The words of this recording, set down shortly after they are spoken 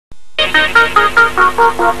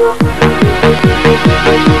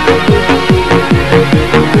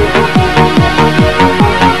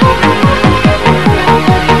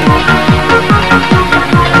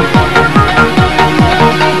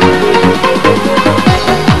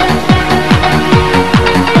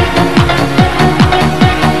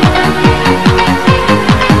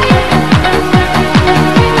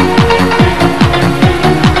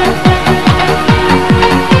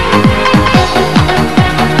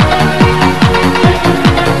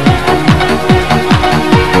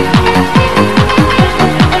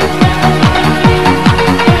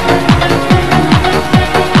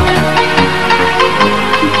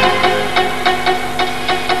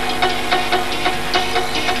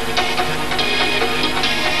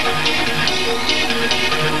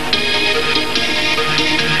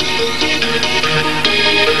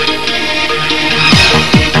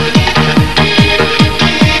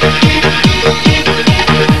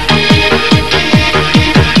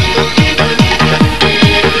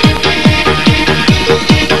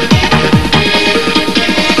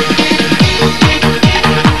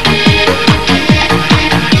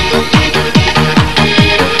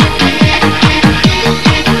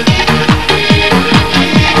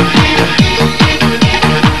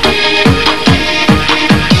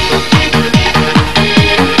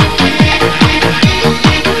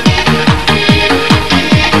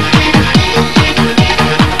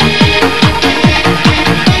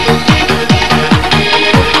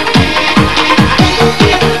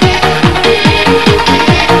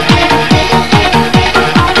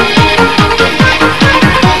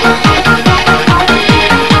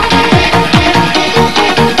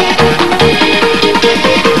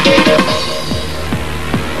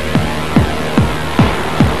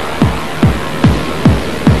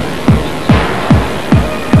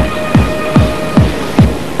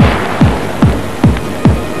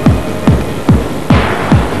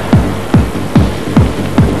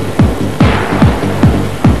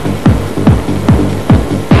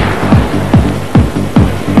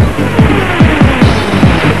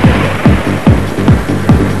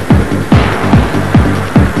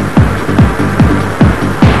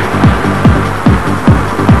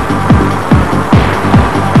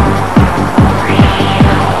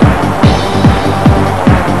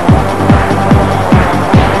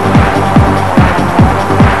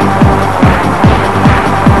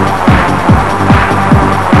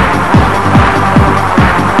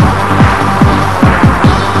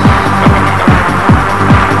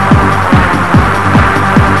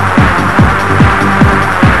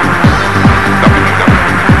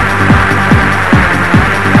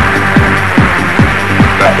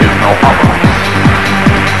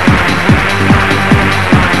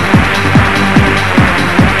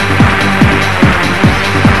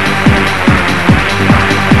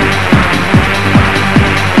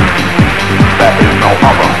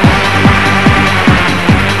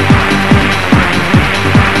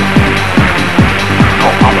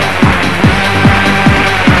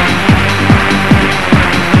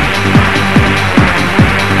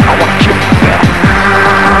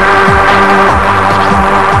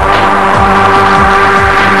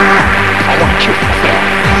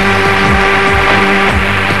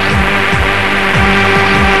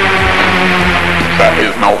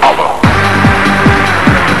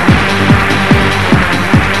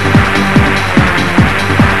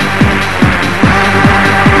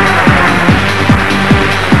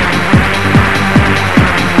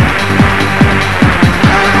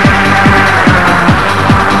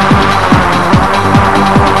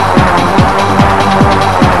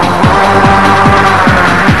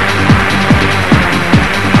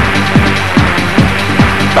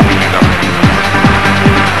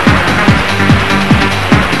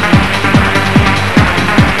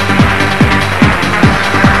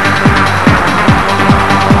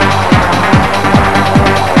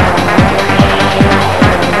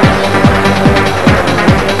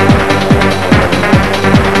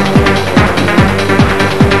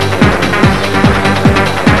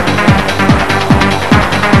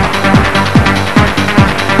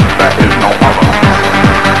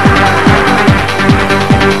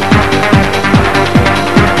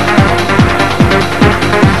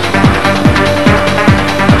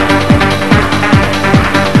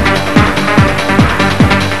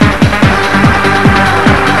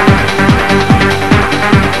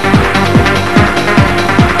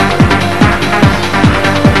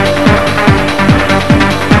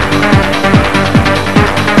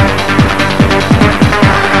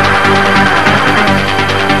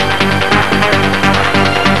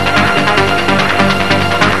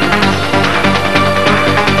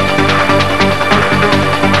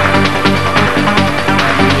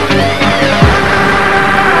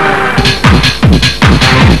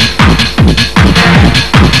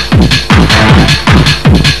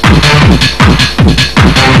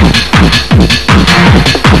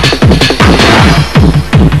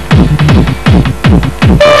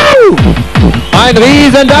ein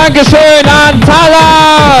riesen Dankeschön an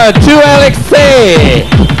Teil to Alexei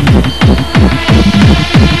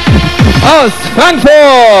aus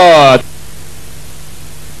Frankfurt.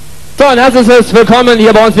 So, und herzliches Willkommen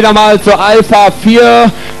hier bei uns wieder mal zur Alpha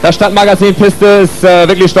 4. Das Stadtmagazin Piste ist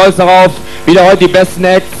wirklich stolz darauf, wieder heute die besten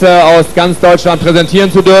Acts aus ganz Deutschland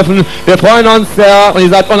präsentieren zu dürfen. Wir freuen uns sehr und ihr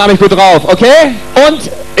seid unheimlich gut drauf, okay?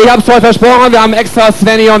 Und ich habe es vorhin versprochen, wir haben extra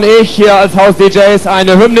Svenny und ich hier als Haus-DJs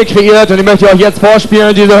eine Hymne kreiert und die möchte ich euch jetzt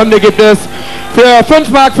vorspielen. Diese Hymne gibt es für 5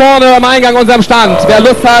 Mark vorne am Eingang unserem Stand. Wer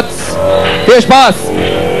Lust hat, viel Spaß!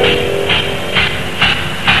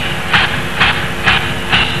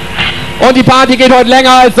 Und die Party geht heute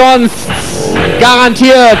länger als sonst.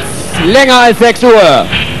 Garantiert länger als 6 Uhr.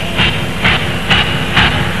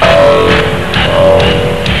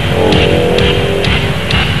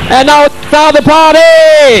 And now start the party!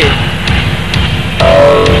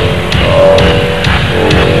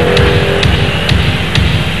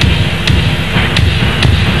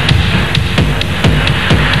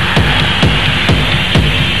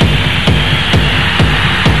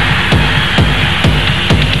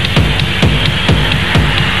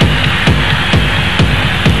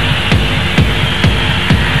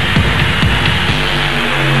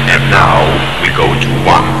 Now we go to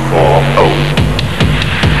 140.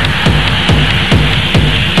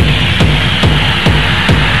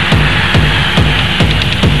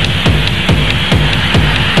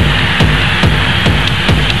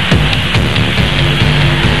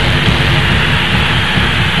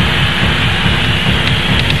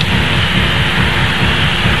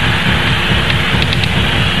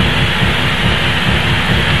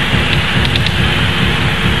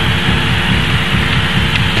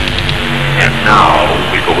 Now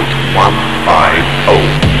we go to 150.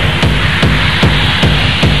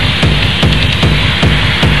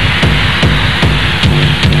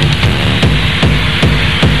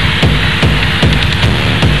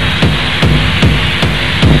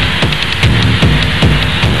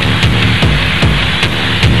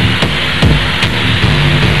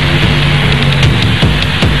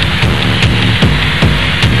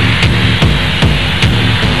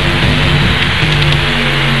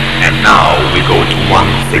 Now we go to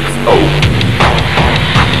 160.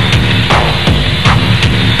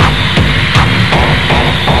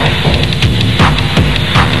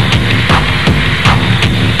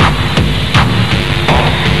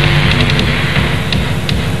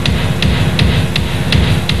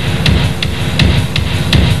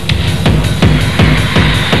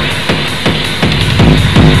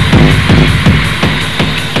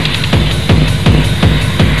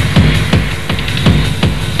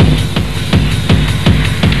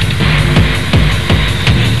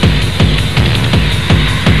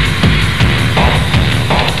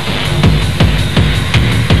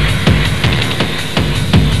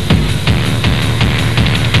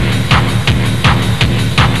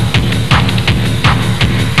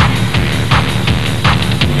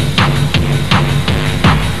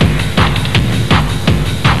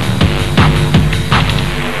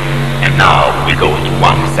 Now we go to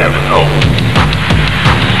 170.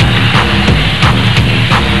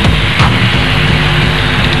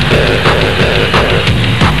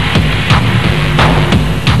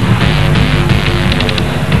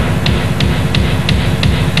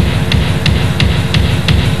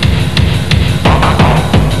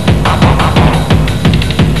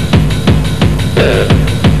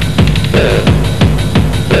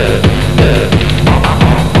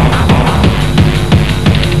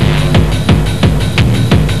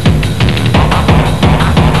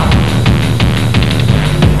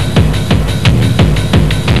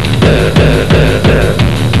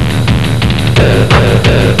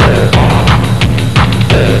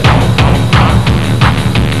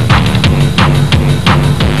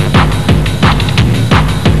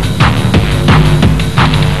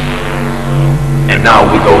 And now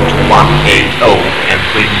we go to 180 and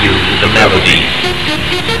bring you the melody.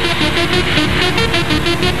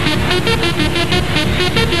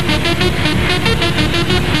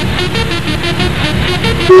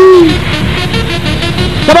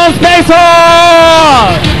 Come on, Spacer!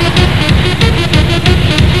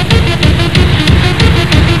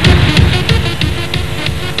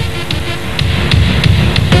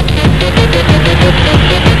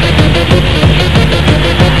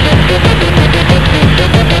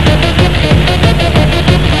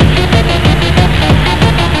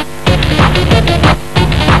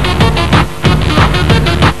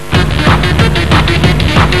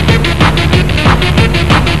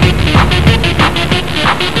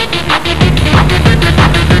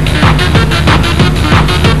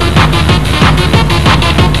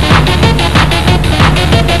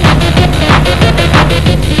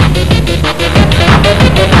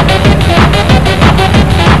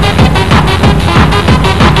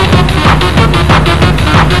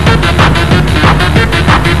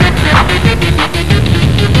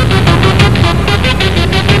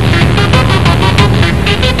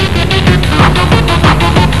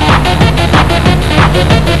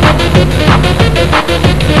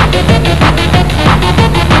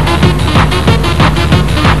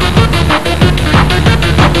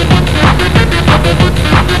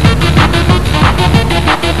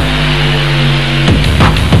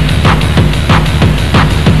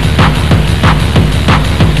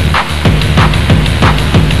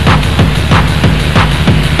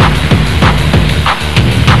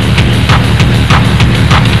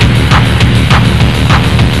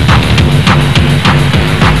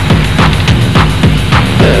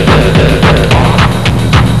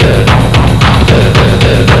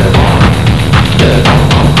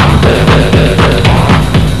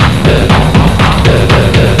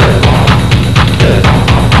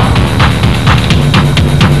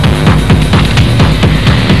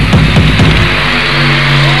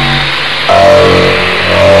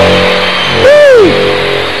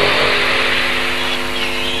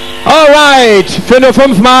 Stage für nur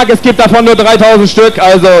 5 Mark. Es gibt davon nur 3000 Stück,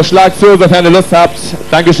 also schlagt zu, sofern ihr Lust habt.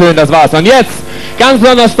 Dankeschön, das war's. Und jetzt, ganz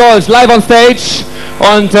besonders stolz, live on Stage.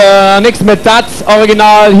 Und nichts mit Dat,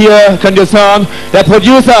 Original, hier könnt ihr es hören. Der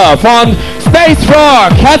Producer von Space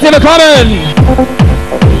Rock. Herzlich willkommen!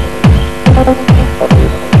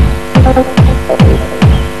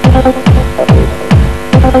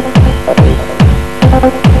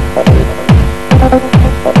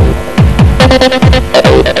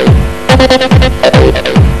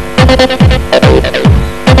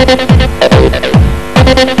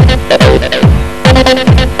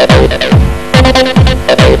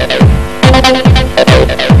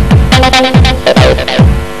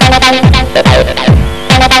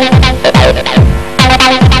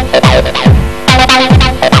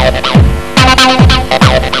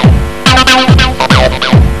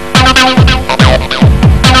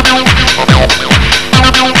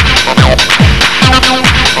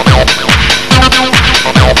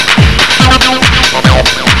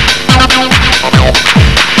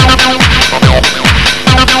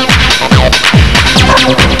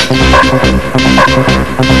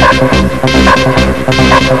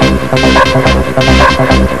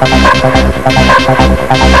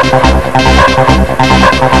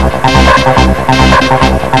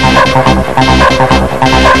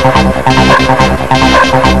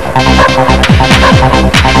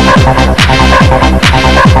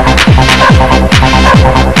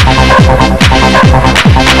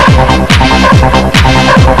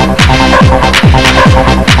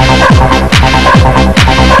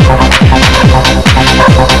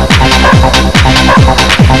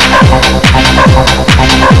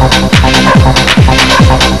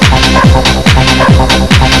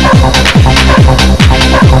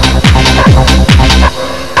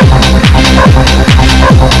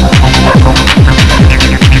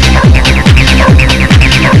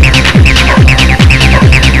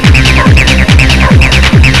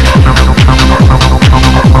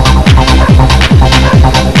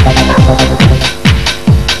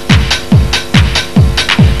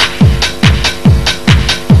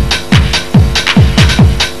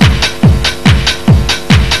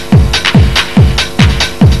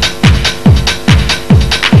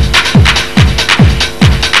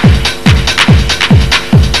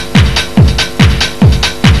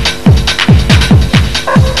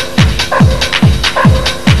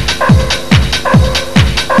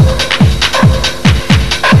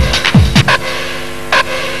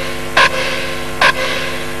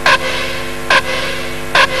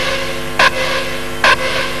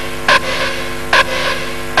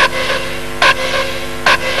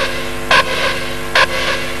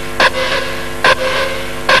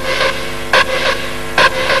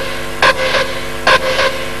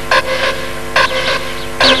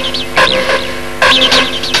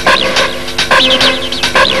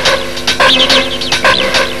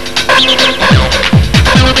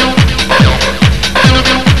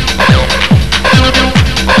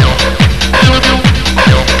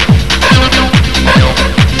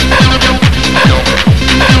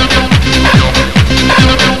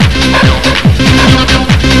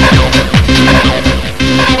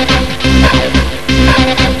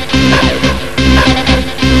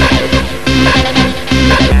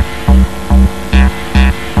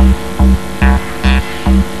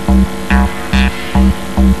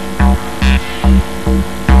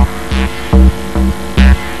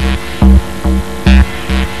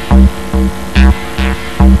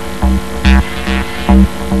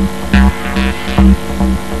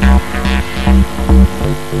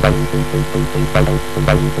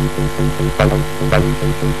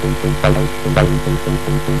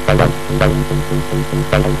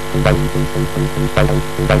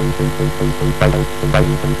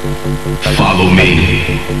 Follow me.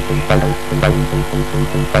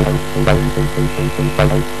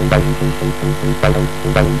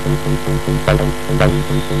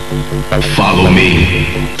 Follow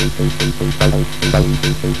me.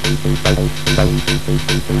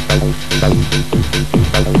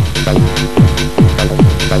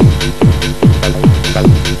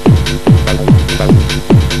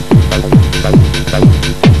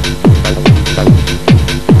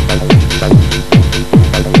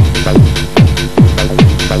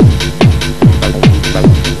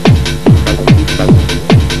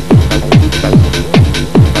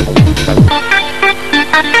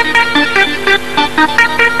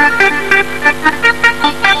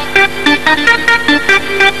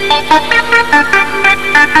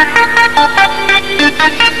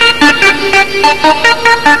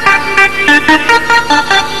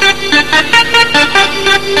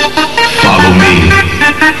 Follow me.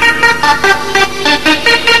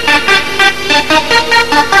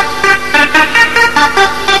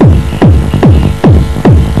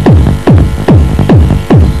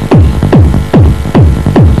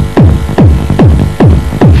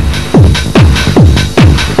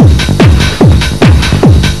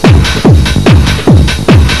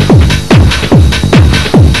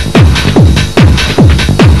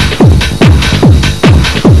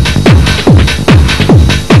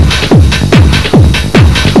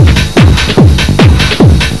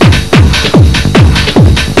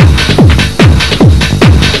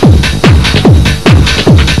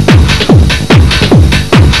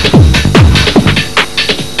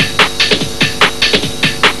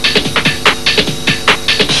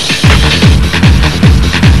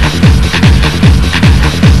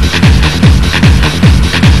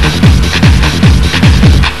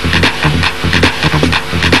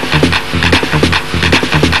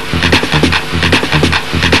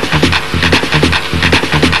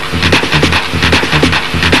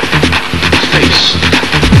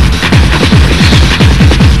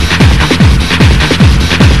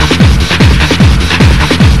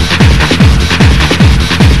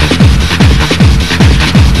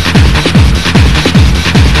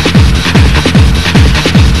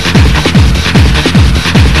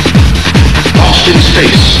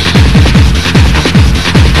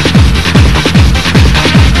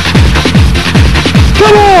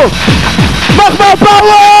 Power! Mach mal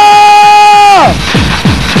Power!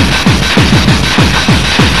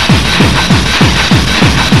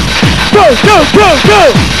 Go, go, go, go!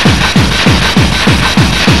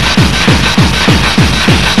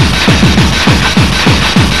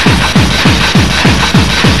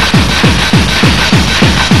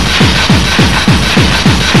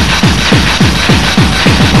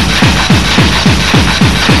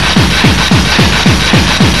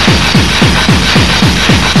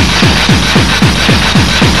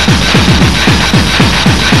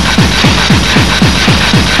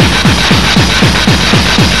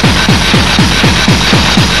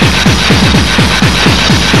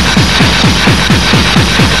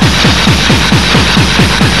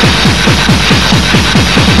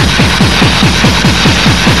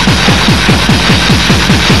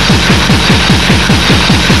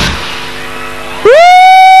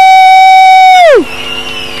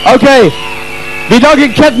 Okay, die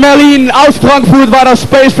Dogging Cat Merlin aus Frankfurt war das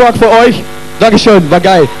Space Rock für euch. Dankeschön, war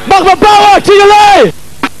geil. Mach mal Power, Ziegelei!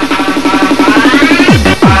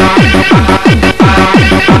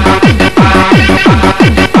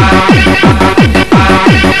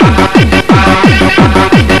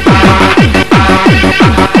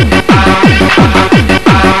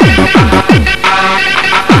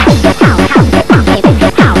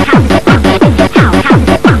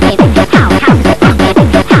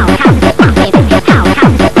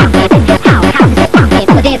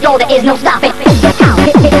 There is no stopping.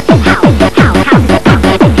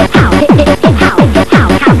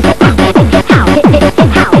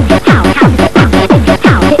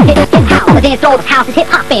 The dance floor, this house is hip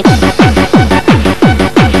hopping.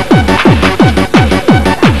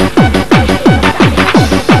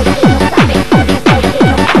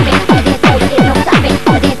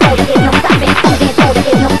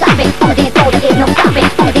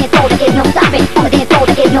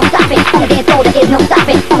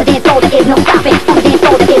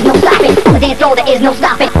 There is no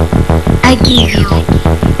stopping. I give you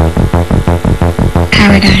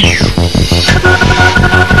paradise.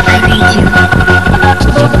 I need you.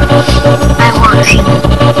 I want you.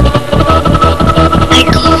 I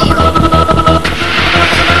give you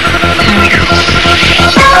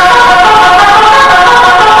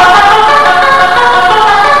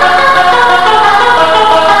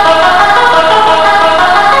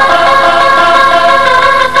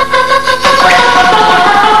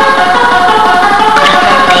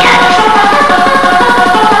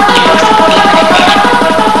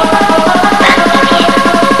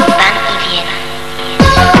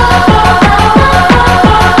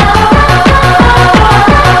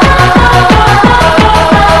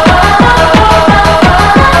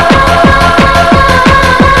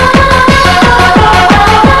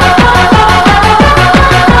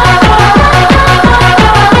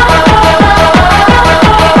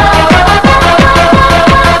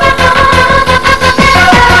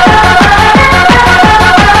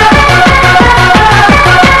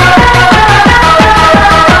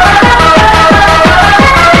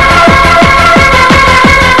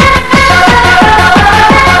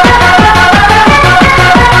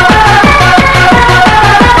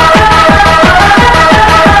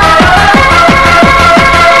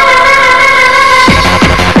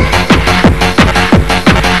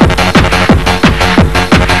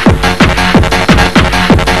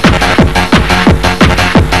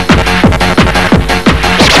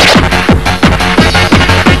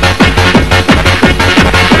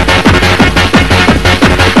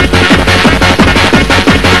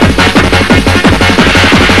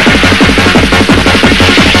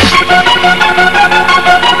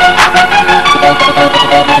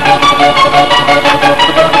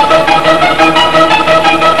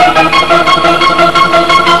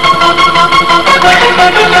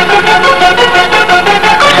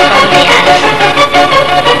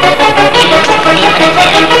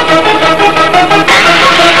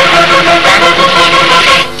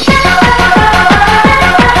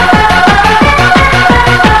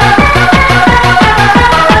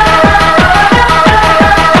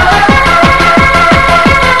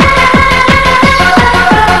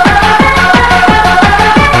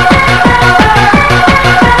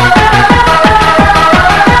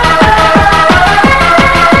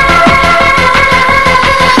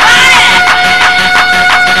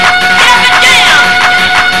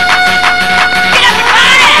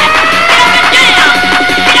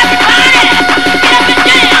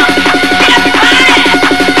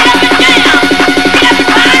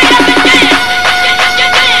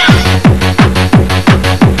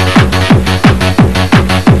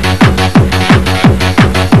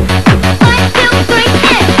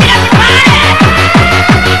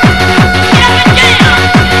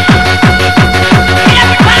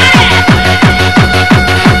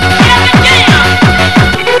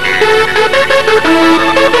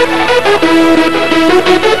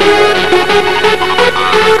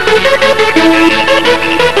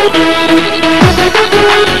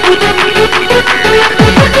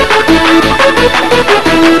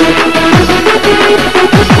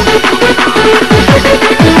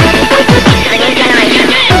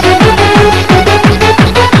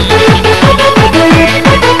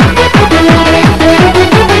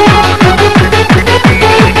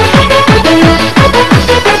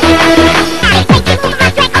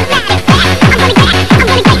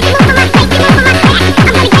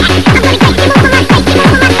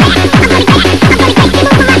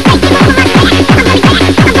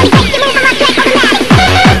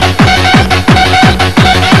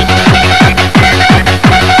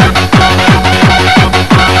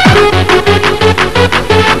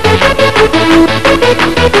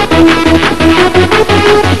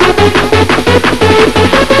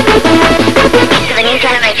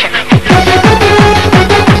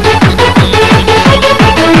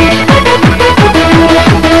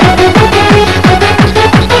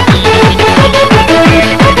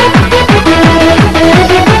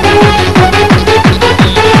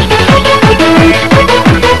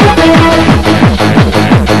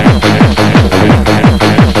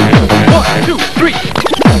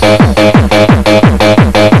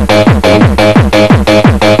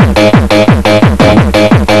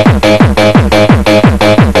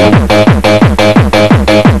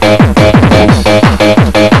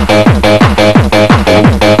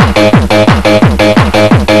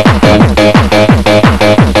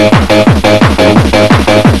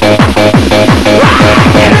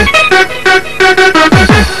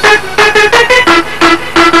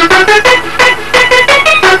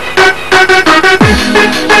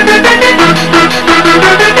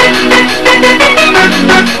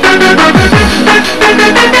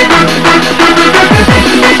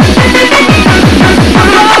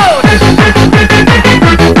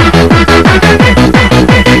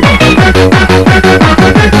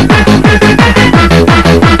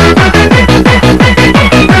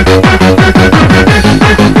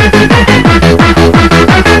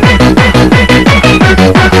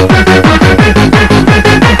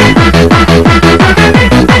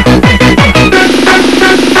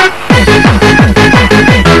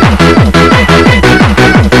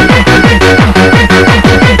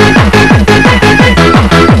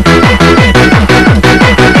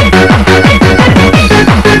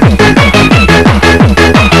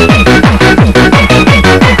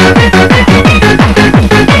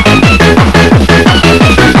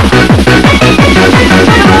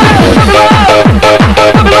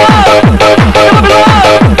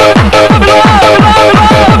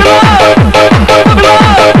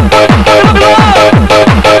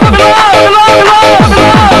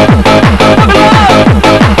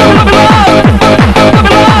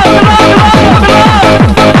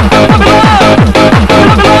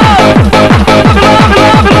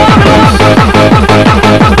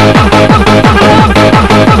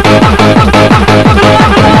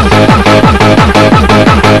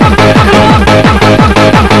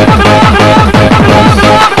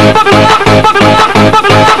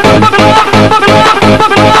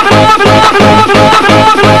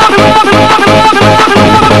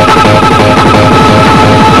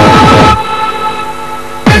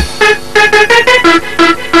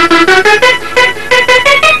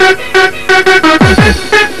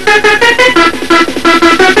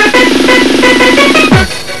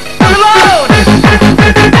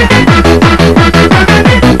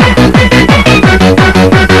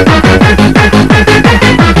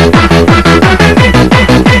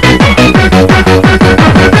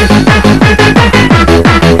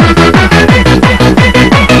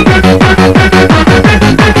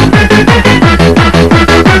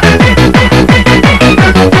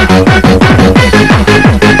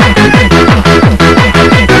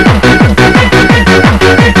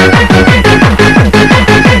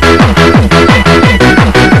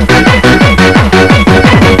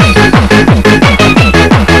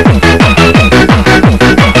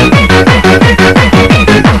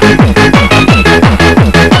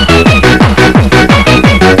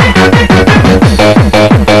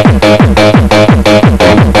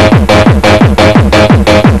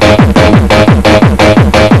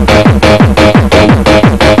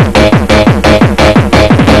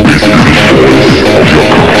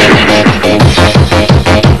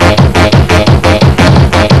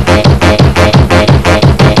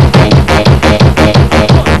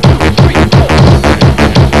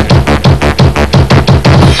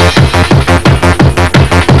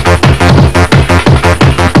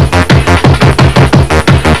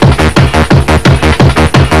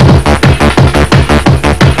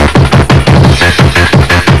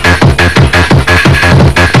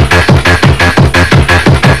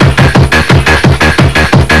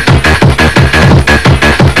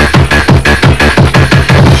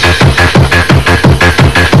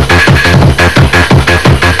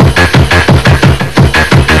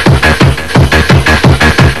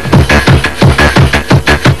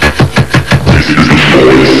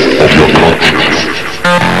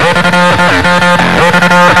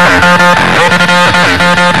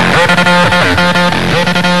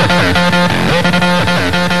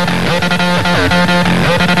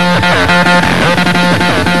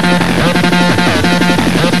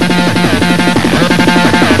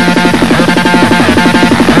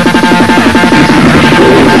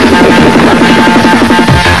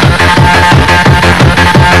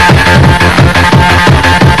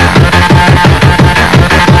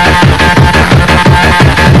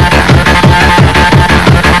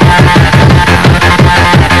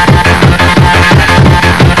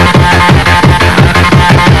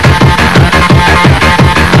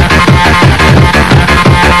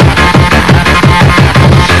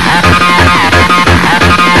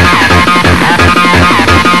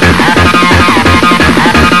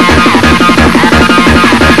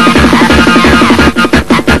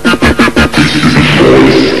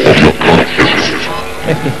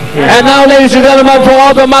And now, ladies and gentlemen, for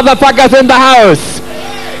all the motherfuckers in the house,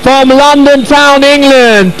 from London town,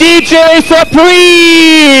 England, DJ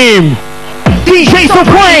Supreme! DJ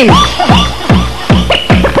Supreme!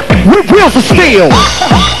 With wheels of steel!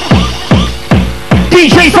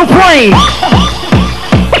 DJ Supreme!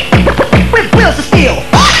 With wheels of steel!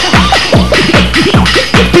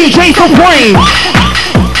 DJ Supreme!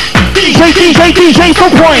 DJ Supreme! DJ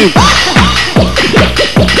Supreme!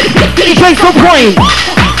 DJ Supreme!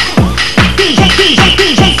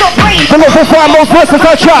 The local far most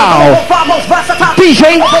versatile child!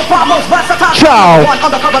 DJ! Ciao!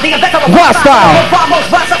 Rasta!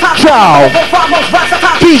 Ciao!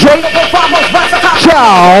 DJ!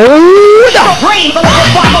 Ciao!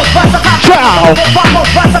 Ciao!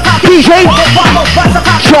 DJ!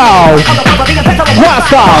 Ciao!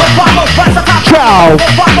 Rasta! Ciao!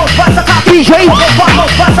 DJ!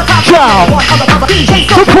 Ciao!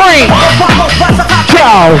 Supreme!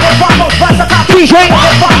 Ciao! DJ!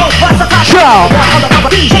 Ciao!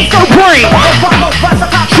 Supreme!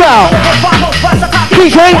 Ciao!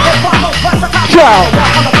 DJ! Ciao!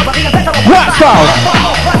 Rasta!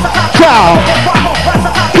 Ciao!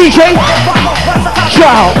 DJ!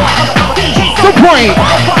 Ciao! Supreme!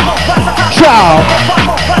 Ciao!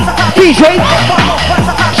 DJ!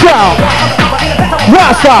 Ciao!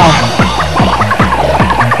 Rasta!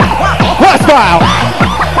 Rasta!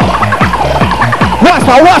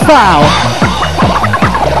 Rasta! Rasta!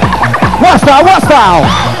 Rasta!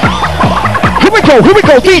 Rasta! Here we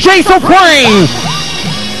go, DJ Supreme!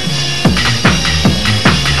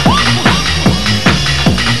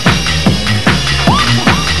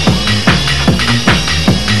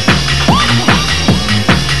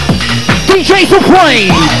 DJ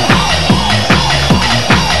Supreme!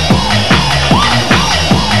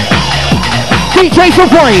 DJ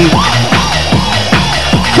Supreme!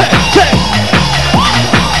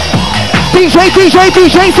 DJ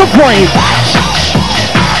Supreme!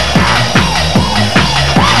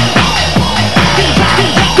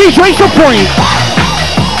 DJ Supreme!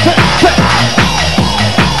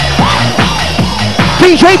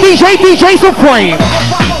 DJ Supreme!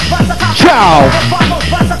 Ciao!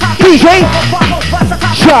 DJ!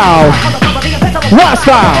 Ciao!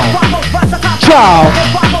 Rasta! Ciao!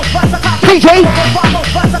 DJ!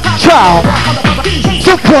 Ciao!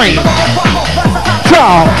 Supreme!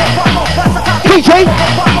 Ciao! DJ!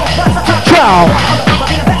 Ciao!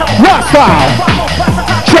 Rasta!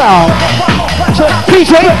 Ciao!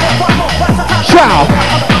 DJ! Ciao!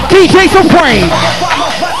 DJ Supreme!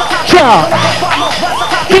 Ciao!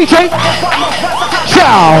 DJ!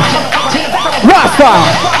 Ciao! Rasta!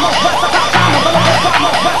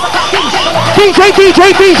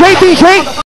 DJ!